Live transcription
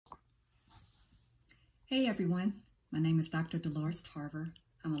Hey everyone, my name is Dr. Dolores Tarver.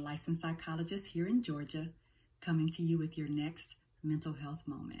 I'm a licensed psychologist here in Georgia, coming to you with your next mental health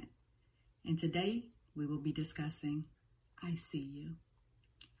moment. And today we will be discussing I see you.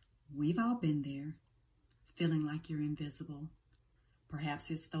 We've all been there, feeling like you're invisible. Perhaps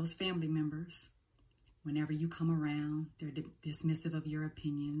it's those family members. Whenever you come around, they're dismissive of your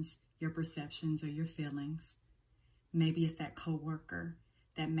opinions, your perceptions, or your feelings. Maybe it's that coworker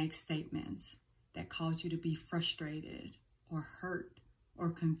that makes statements that cause you to be frustrated or hurt or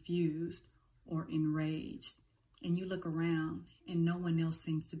confused or enraged, and you look around and no one else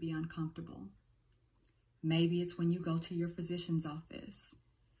seems to be uncomfortable. Maybe it's when you go to your physician's office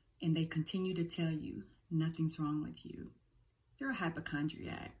and they continue to tell you nothing's wrong with you. You're a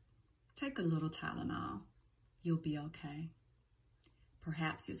hypochondriac. Take a little Tylenol. You'll be okay.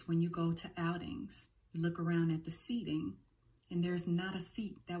 Perhaps it's when you go to outings, you look around at the seating, and there's not a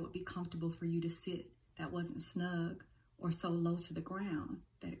seat that would be comfortable for you to sit that wasn't snug or so low to the ground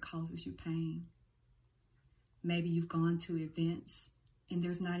that it causes you pain. Maybe you've gone to events and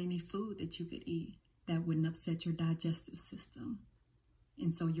there's not any food that you could eat that wouldn't upset your digestive system.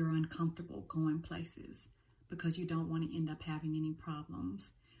 And so you're uncomfortable going places because you don't want to end up having any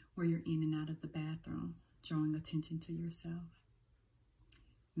problems where you're in and out of the bathroom, drawing attention to yourself.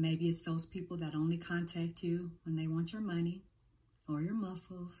 Maybe it's those people that only contact you when they want your money, or your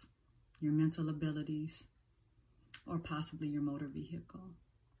muscles, your mental abilities, or possibly your motor vehicle.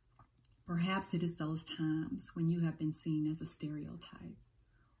 Perhaps it is those times when you have been seen as a stereotype,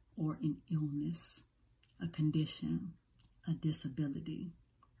 or an illness, a condition, a disability,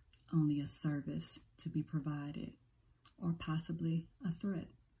 only a service to be provided, or possibly a threat.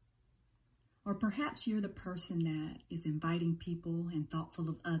 Or perhaps you're the person that is inviting people and thoughtful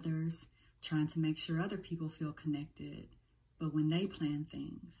of others, trying to make sure other people feel connected. But when they plan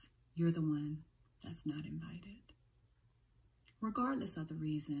things, you're the one that's not invited. Regardless of the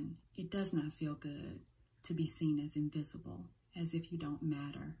reason, it does not feel good to be seen as invisible, as if you don't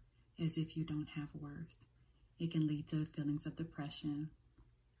matter, as if you don't have worth. It can lead to feelings of depression,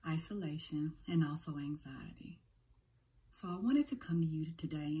 isolation, and also anxiety. So I wanted to come to you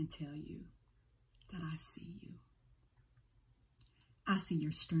today and tell you that I see you. I see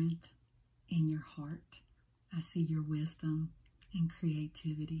your strength and your heart. I see your wisdom and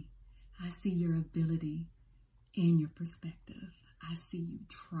creativity. I see your ability and your perspective. I see you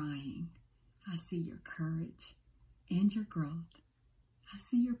trying. I see your courage and your growth. I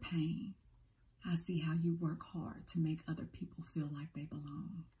see your pain. I see how you work hard to make other people feel like they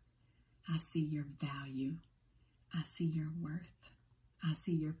belong. I see your value. I see your worth. I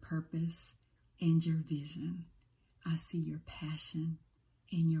see your purpose and your vision. I see your passion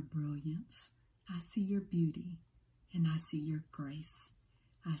and your brilliance. I see your beauty and I see your grace.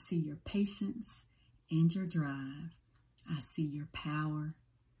 I see your patience and your drive. I see your power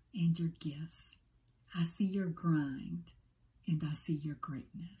and your gifts. I see your grind and I see your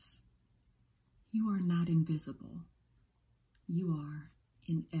greatness. You are not invisible. You are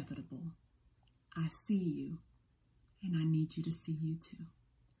inevitable. I see you and I need you to see you too.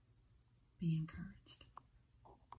 Be encouraged.